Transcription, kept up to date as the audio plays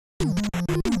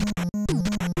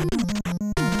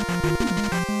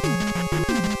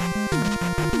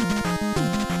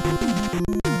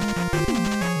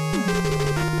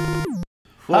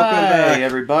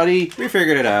everybody. We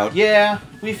figured it out. Yeah,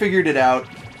 we figured it out.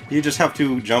 You just have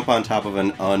to jump on top of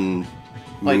an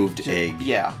unmoved egg.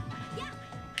 Yeah.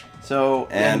 So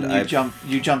and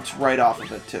you jumped right off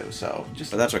of it too. So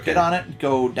just that's okay. Get on it,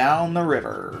 go down the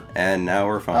river. And now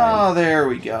we're fine. Oh, there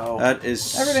we go. That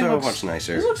is much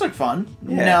nicer. This looks like fun.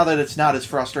 Yeah. Now that it's not as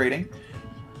frustrating.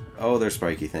 Oh, there's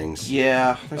spiky things.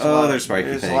 Yeah. There's spiky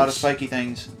things. There's a lot of spiky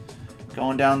things.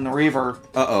 Going down the river.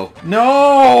 Uh-oh.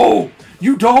 No!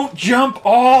 You don't jump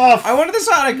off! I wanted the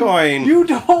Sonic coin! You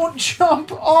don't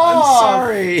jump off! I'm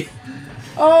sorry.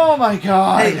 Oh my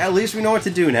god. Hey, at least we know what to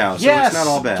do now, so yes, it's not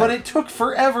all bad. But it took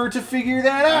forever to figure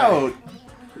that out.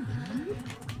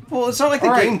 Well, it's not like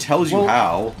the game tells you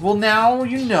how. Well, now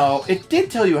you know. It did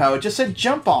tell you how. It just said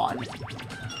jump on.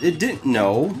 It didn't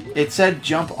know. It said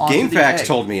jump on. GameFAQs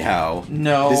told me how.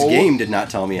 No. This game did not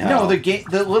tell me how. No,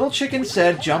 the little chicken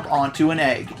said jump onto an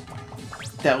egg.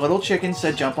 That little chicken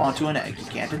said jump onto an egg. You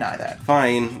can't deny that.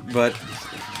 Fine, but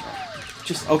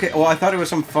just okay. Well, I thought it was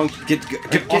some funk. Get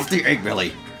off the egg,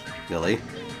 Billy.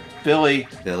 Billy.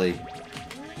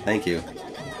 Thank you.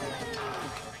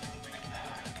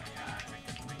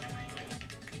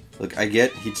 Look, I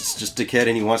get he's just a kid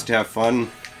and he wants to have fun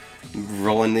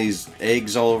rolling these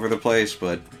eggs all over the place,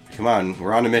 but come on,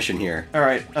 we're on a mission here.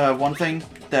 Alright, one thing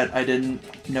that I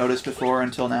didn't notice before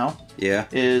until now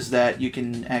is that you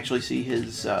can actually see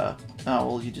his, oh,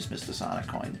 well, you just missed the Sonic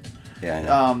coin. Yeah,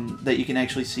 I know. That you can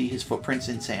actually see his footprints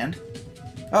in sand.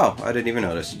 Oh, I didn't even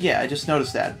notice. Yeah, I just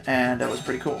noticed that, and that was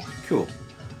pretty cool. Cool.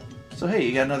 So hey,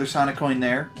 you got another Sonic coin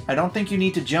there. I don't think you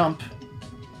need to jump.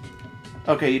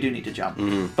 Okay, you do need to jump.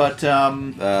 But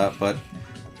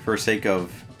for sake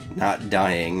of not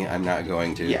dying, I'm not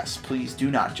going to. Yes, please do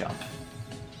not jump.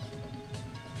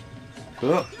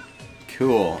 Oh,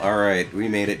 cool. Alright, we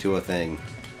made it to a thing.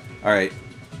 Alright,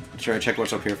 should I check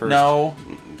what's up here first? No.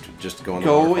 Just go in the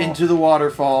waterfall. Go into the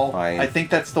waterfall. Fine. I think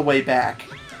that's the way back.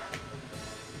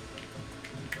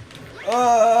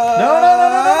 No!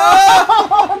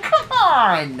 Come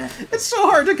on! It's so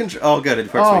hard to control. Oh, good. It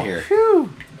puts me here.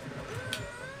 Phew.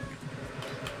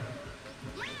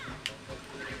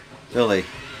 Billy.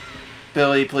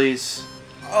 Billy, please.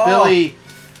 Oh. Billy.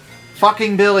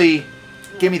 Fucking Billy.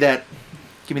 Give me that.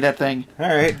 Give me that thing.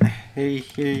 Alright. Here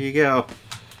you go.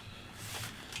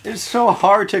 It's so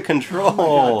hard to control. Oh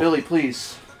my God, Billy,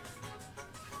 please.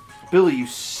 Billy, you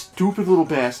stupid little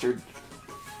bastard.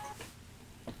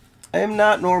 I am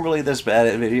not normally this bad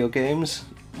at video games.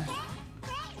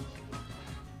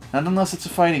 Not unless it's a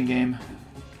fighting game.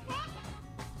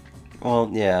 Well,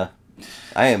 yeah.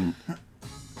 I am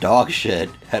dog shit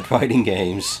at fighting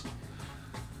games.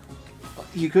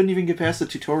 You couldn't even get past the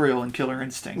tutorial in Killer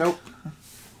Instinct. Nope.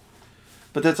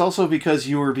 But that's also because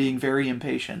you were being very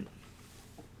impatient.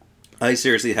 I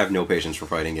seriously have no patience for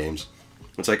fighting games.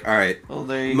 It's like, alright. Well,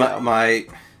 there you go.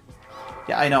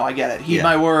 Yeah, I know, I get it. Heed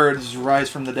my words, rise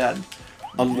from the dead.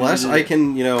 Unless I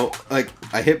can, you know, like,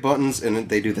 I hit buttons and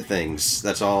they do the things.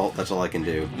 That's all I can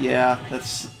do. Yeah,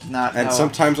 that's not And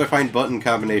sometimes I find button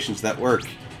combinations that work.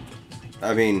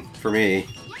 I mean, for me.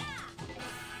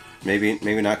 Maybe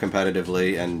not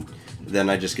competitively, and then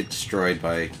I just get destroyed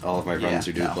by all of my friends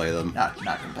who do play them. Not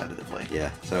competitively. Yeah,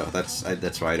 so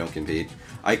that's why I don't compete.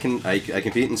 I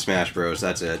compete in Smash Bros.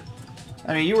 That's it.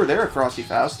 I mean, you were there at Frosty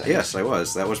Faust. Yes, I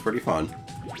was. That was pretty fun.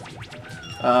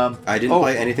 I didn't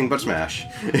play anything but Smash.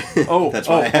 That's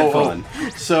why I had fun.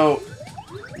 So,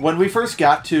 when we first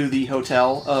got to the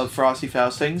hotel of Frosty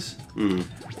Faustings,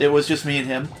 it was just me and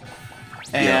him,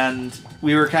 and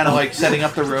we were kind of like setting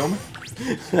up the room.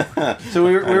 So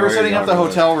we were setting up the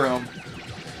hotel room,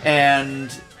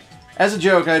 and as a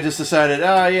joke, I just decided,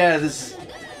 oh yeah,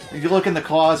 you look in the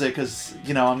closet because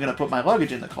you know I'm gonna put my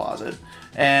luggage in the closet,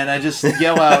 and I just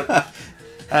yell out,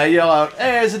 hey,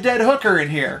 there's a dead hooker in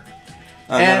here.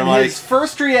 And his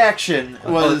first reaction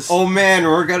was, oh man,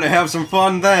 we're gonna have some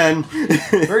fun then.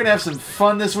 We're gonna have some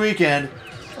fun this weekend.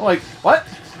 I'm like, what?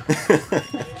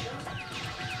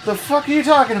 The fuck are you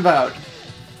talking about?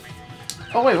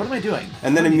 Oh wait, what am I doing?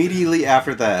 And then immediately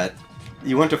after that,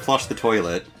 you went to flush the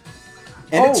toilet,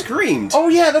 and it screamed. Oh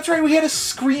yeah, that's right. We had a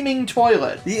screaming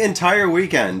toilet the entire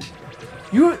weekend.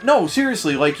 No,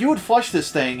 seriously, like you would flush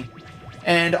this thing,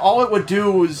 and all it would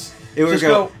do was just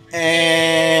go like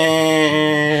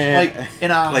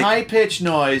in a high pitched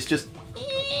noise, just.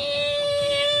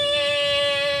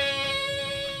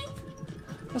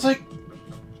 I was like,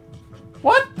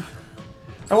 what?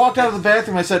 I walked out of the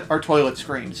bathroom, I said, our toilet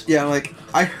screams. Yeah, like,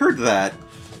 I heard that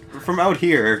from out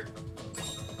here.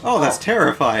 Oh, that's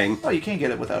terrifying. Oh, you can't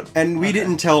get it without... And we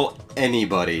didn't tell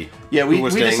anybody. Yeah, we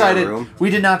decided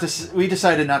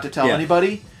not to tell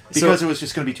anybody, Because it was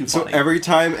just going to be too funny. So every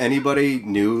time anybody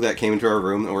new that came into our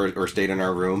room or stayed in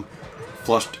our room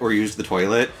flushed or used the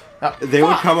toilet, they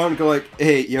would come out and go like,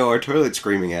 "Hey, yo, our toilet's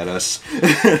screaming at us."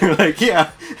 We're like,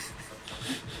 yeah.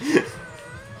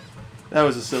 That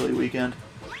was a silly weekend.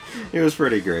 It was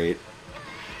pretty great.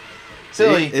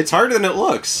 Silly. See, it's harder than it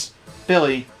looks.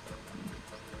 Billy.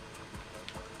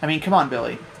 I mean, come on,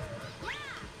 Billy.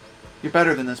 You're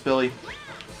better than this, Billy.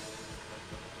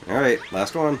 Alright,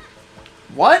 last one.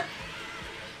 What?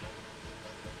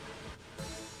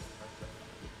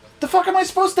 The fuck am I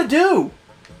supposed to do?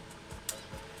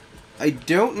 I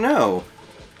don't know.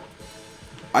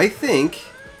 I think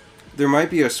there might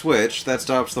be a switch that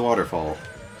stops the waterfall.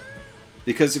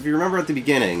 Because if you remember at the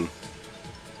beginning,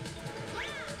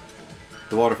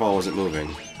 the waterfall wasn't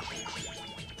moving.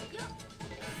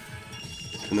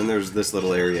 And then there's this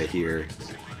little area here.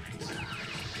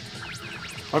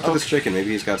 Talk to this chicken,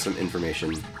 maybe he's got some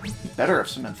information. You better have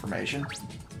some information.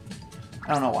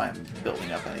 I don't know why I'm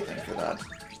building up anything for that.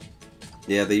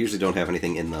 Yeah, they usually don't have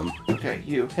anything in them. Okay,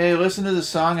 you. Hey, listen to the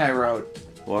song I wrote.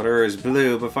 Water is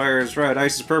blue, but fire is red.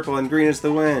 Ice is purple, and green is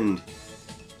the wind.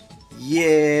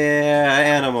 Yeah,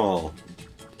 animal.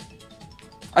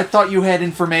 I thought you had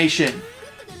information.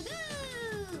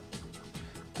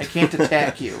 I can't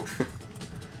attack you.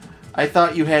 I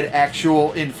thought you had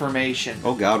actual information.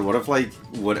 Oh god, what if, like,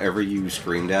 whatever you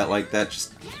screamed at like that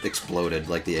just exploded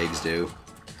like the eggs do?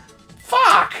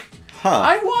 Fuck! Huh.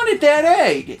 I wanted that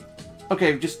egg!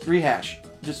 Okay, just rehash.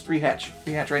 Just rehatch.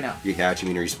 Rehatch right now. Rehatch, you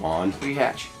mean respawn?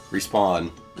 Rehatch.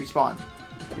 Respawn. Respawn.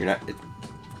 You're not...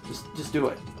 Just do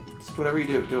it. Just whatever you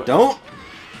do, do it. Don't!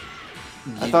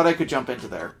 I thought I could jump into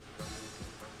there.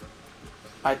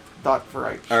 I thought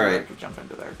I could jump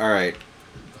into there. Alright.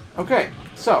 Okay,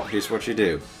 so... Here's what you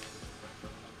do.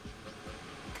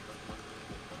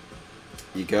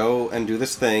 You go and do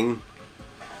this thing.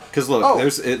 Because look,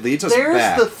 it leads us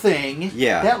back. There's the thing.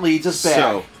 Yeah. That leads us back.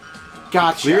 So,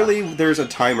 gotcha. clearly there's a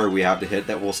timer we have to hit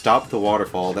that will stop the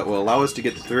waterfall, that will allow us to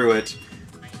get through it.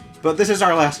 But this is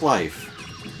our last life.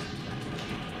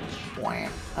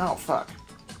 Wham. Oh, fuck.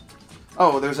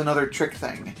 Oh, there's another trick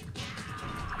thing.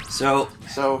 So,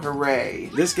 hooray.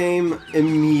 This game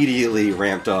immediately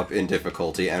ramped up in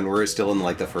difficulty, and we're still in,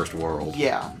 like, the first world.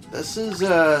 Yeah. This is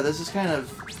kind of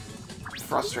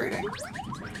frustrating.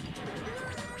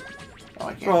 Oh,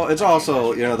 I can't. Well, it's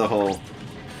also, you know, the whole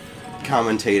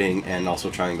commentating and also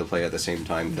trying to play at the same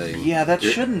time thing. Yeah, that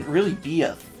shouldn't really be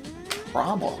a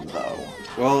problem, though.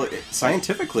 Well,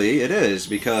 scientifically, it is,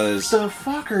 because... The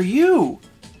fuck are you?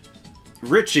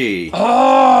 Richie!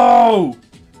 Oh!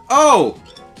 Oh!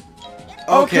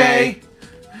 Okay.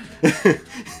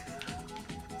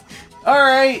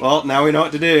 Alright. Well, now we know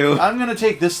what to do. I'm gonna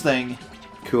take this thing.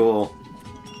 Cool.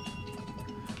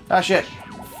 Ah, shit.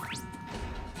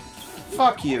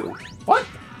 Fuck you. What?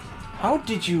 How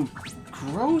did you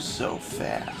grow so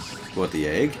fast? What, the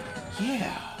egg?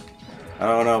 Yeah. I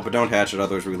don't know, but don't hatch it,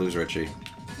 otherwise we lose Richie.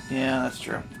 Yeah, that's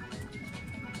true.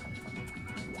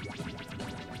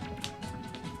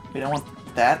 We don't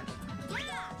want that.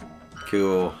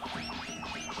 Cool.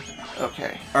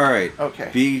 Okay. Alright. Okay.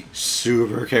 Be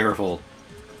super careful.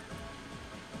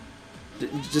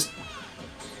 Just...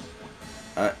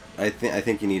 I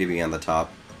think you need to be on the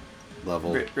top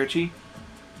level. Richie?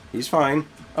 He's fine.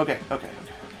 Okay.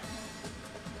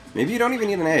 Maybe you don't even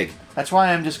need an egg. That's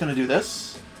why I'm just gonna do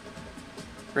this.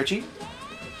 Richie?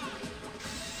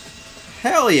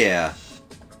 Hell yeah!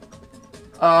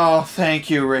 Oh,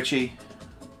 thank you, Richie.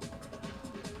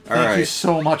 Thank you Alright.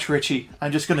 so much, Richie.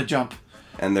 I'm just gonna jump.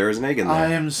 And there is an egg in there. I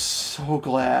am so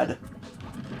glad.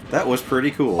 That was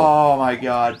pretty cool. Oh my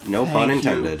god. No pun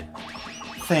intended.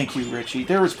 Thank you, Richie.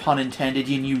 There was pun intended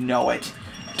and you know it.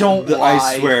 Don't lie.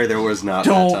 I swear there was not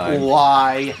that time. Don't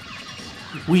lie.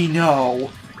 We know.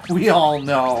 We all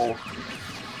know.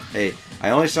 Hey,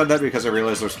 I only said that because I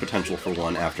realized there's potential for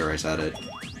one after I said it.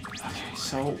 Okay,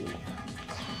 so...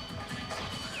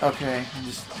 Okay, I'm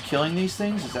just killing these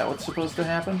things? Is that what's supposed to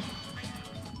happen?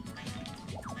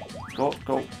 Go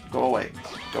away.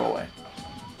 Go away.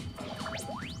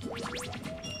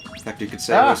 In fact, you could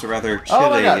say it was a rather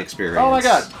chilling experience. Oh my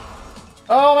god.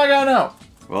 Oh my god, no.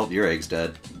 Well, your egg's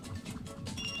dead.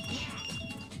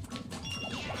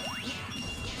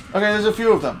 Okay, there's a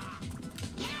few of them.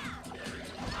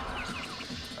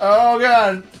 Oh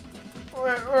god.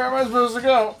 Where am I supposed to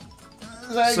go?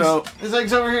 This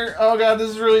egg's over here. Oh god, this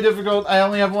is really difficult. I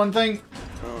only have one thing.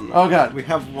 Oh, no. Oh god. We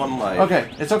have one life.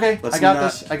 Okay, it's okay. I got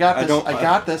this. I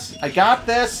got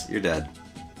this. You're dead.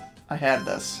 I had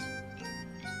this.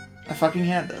 I fucking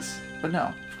had this. But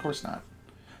no, of course not.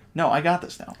 No, I got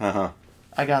this now. Uh-huh.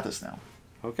 I got this now.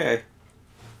 Okay.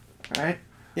 Right?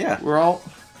 Yeah. We're all...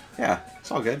 Yeah,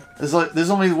 it's all good. This is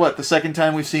only, what, the second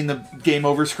time we've seen the game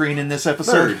over screen in this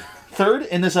episode? Third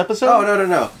in this episode? Oh,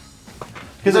 no.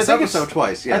 Because this episode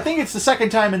twice, yeah. I think it's the second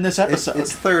time in this episode.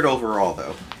 It's third overall,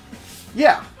 though.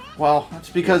 Yeah. Well, that's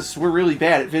because we're really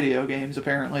bad at video games,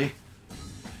 apparently.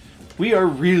 We are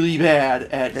really bad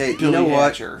at Hey, Billy you know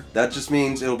Hatcher. what? That just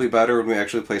means it'll be better when we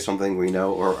actually play something we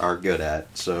know or are good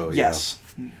at. So yes.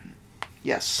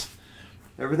 Yes.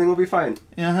 Everything will be fine.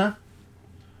 Uh-huh.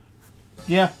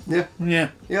 Yeah. Yeah. Yeah.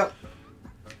 Yep.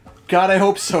 God, I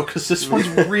hope so, because this one's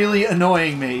really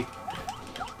annoying me.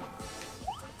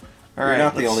 All right, You're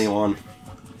not the only one.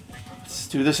 Let's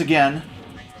do this again.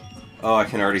 Oh, I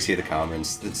can already see the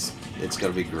comments. It's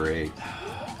gonna be great.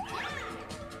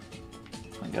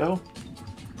 Go.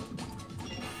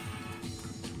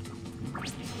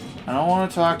 I don't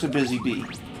want to talk to Busy Bee.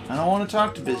 I don't want to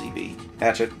talk to Busy Bee.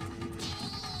 Hatchet.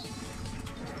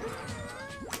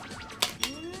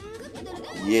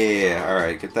 Yeah,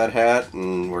 alright, get that hat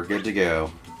and we're good to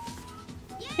go.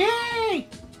 Yay!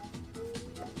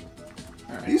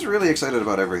 Right. He's really excited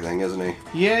about everything, isn't he?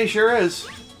 Yeah, he sure is.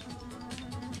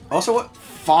 Also, what?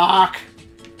 Fuck!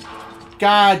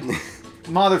 God!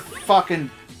 Motherfucking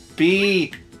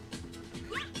bee!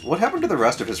 What happened to the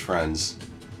rest of his friends?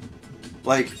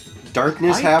 Like,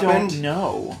 darkness happened? I don't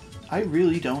know. I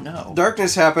really don't know.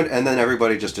 Darkness happened and then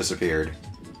everybody just disappeared.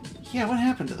 Yeah, what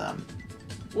happened to them?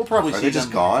 We'll probably see them. Are they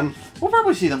just gone? We'll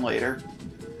probably see them later.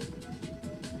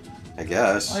 I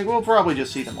guess. Like, we'll probably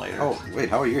just see them later. Oh, wait,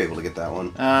 how are you able to get that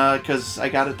one? Because I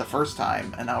got it the first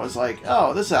time, and I was like,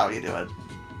 oh, this is how you do it.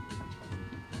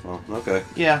 Well, okay.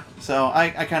 Yeah, so I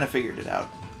kind of figured it out.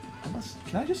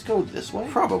 Can I just go this way?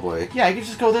 Probably. Yeah, I can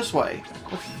just go this way.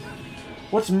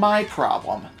 What's my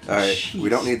problem? Alright, Jeez. we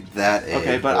don't need that egg.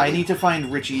 Okay, but I need to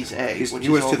find Richie's egg, which he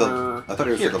was is to over... I thought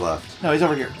he was here. to the left. No, he's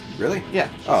over here. Really? Yeah.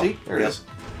 Oh, see? There it yep. is.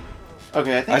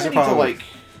 Okay, I think I need to, like...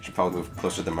 Should probably move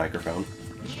closer to the microphone.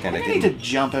 I need to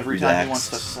jump every time he wants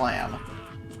to slam.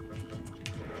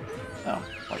 Oh,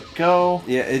 like, go.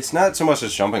 Yeah, it's not so much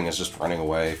as jumping, it's just running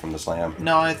away from the slam.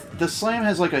 No, the slam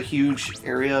has, like, a huge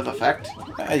area of effect.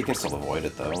 You can still avoid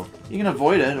it, though. You can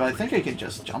avoid it, but I think I can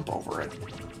just jump over it.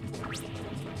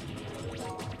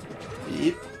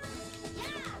 Yep.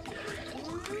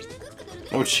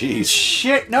 Oh, jeez.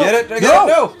 Shit, no! Get it? Get it?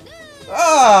 No!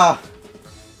 Ah!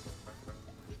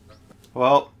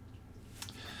 Well...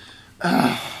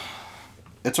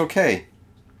 it's okay.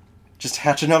 Just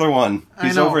hatch another one.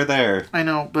 He's over there. I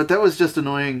know, but that was just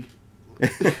annoying.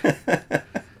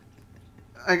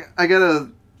 I gotta...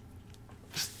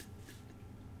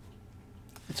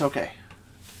 It's okay.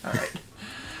 Alright.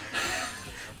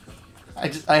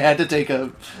 I had to take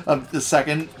a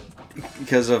second.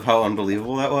 Because of how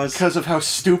unbelievable that was? Because of how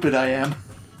stupid I am.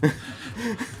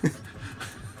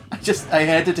 I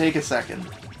had to take a second.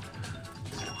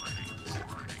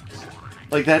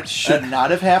 Like, that should not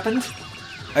have happened.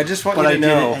 I just want you to know.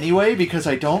 But I did it anyway because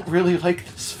I don't really like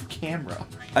this camera.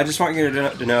 I just want you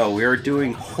to know we are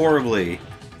doing horribly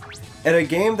at a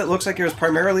game that looks like it was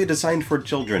primarily designed for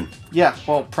children. Yeah,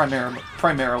 well,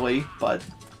 primarily, but...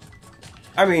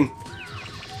 I mean...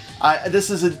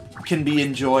 this can be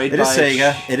enjoyed by... It is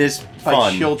Sega. It is fun.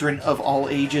 By children of all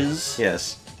ages.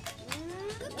 Yes.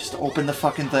 Just open the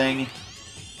fucking thing.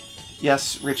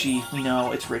 Yes, Richie. We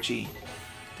know. It's Richie.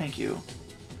 Thank you.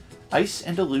 Ice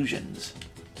and illusions.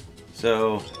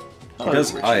 So, he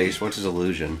does ice. What's his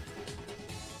illusion?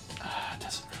 It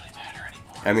doesn't really matter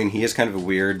anymore. I mean, he is kind of a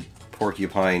weird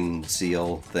porcupine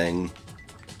seal thing.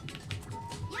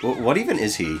 What even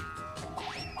is he?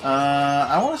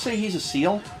 I want to say he's a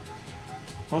seal.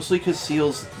 Mostly because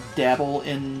seals dabble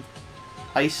in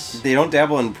ice. They don't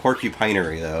dabble in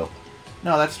porcupinery, though.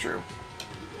 No, that's true.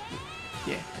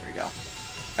 Yeah, there we go.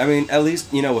 I mean, at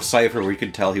least, you know, with Cypher, we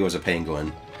could tell he was a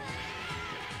penguin.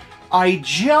 I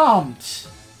jumped!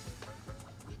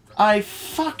 I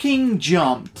fucking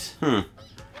jumped!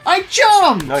 I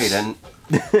jumped! No, you didn't.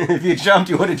 If you jumped,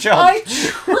 you would have jumped. I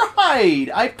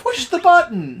tried! I pushed the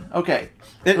button! Okay.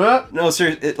 No,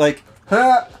 seriously, like...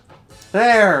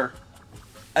 There!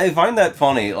 I find that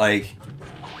funny, like...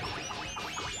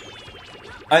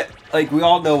 we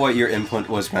all know what your input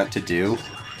was meant to do.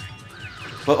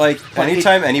 But, like,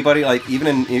 anytime anybody, like,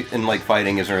 even in like,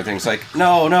 fighting is or anything, it's like,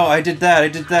 no, I did that, I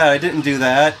didn't do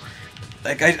that.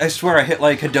 Like, I swear I hit,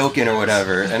 like, Hadouken or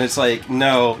whatever. And it's like,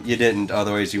 no, you didn't,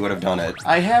 otherwise you would have done it.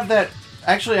 I have that...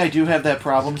 Actually, I do have that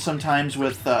problem sometimes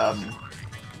with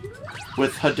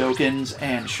Hadoukens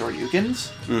and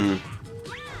Shoryukens. Mm-hmm.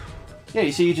 Yeah,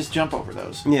 you see, you just jump over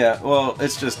those. Yeah, well,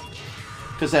 it's just...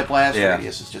 Because that blast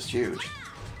radius is just huge.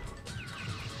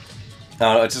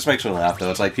 No, it just makes me laugh,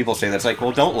 though. It's like, people say that. It's like,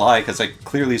 well, don't lie, because I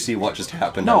clearly see what just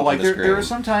happened No, on like, the screen. there are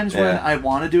some times when I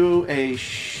want to do a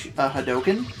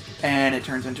Hadouken, and it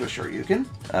turns into a Shoryuken.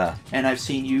 And I've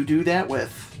seen you do that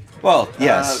with... Well,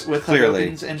 yes, with clearly.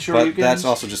 Hadoukens and Shoryukens. But that's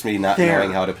also just me not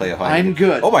knowing how to play a Hadouken. I'm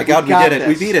good. Oh my god, we did it.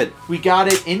 We beat it. We got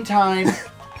it in time.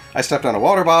 I stepped on a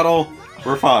water bottle.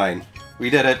 We're fine. We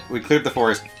did it. We cleared the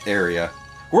forest area.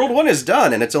 World 1 is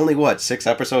done, and it's only, what, 6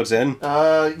 episodes in?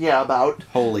 Yeah, about.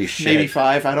 Holy shit. Maybe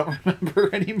 5. I don't remember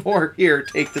anymore. Here,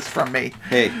 take this from me.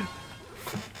 Hey.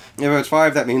 If it's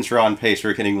 5, that means we're on pace.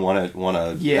 We're getting one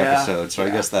episode, so I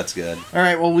guess that's good. All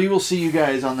right, well, we will see you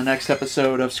guys on the next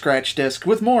episode of Scratch Disc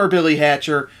with more Billy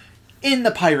Hatcher in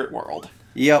the pirate world.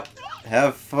 Yep.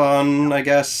 Have fun, I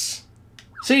guess.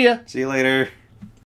 See ya. See you later.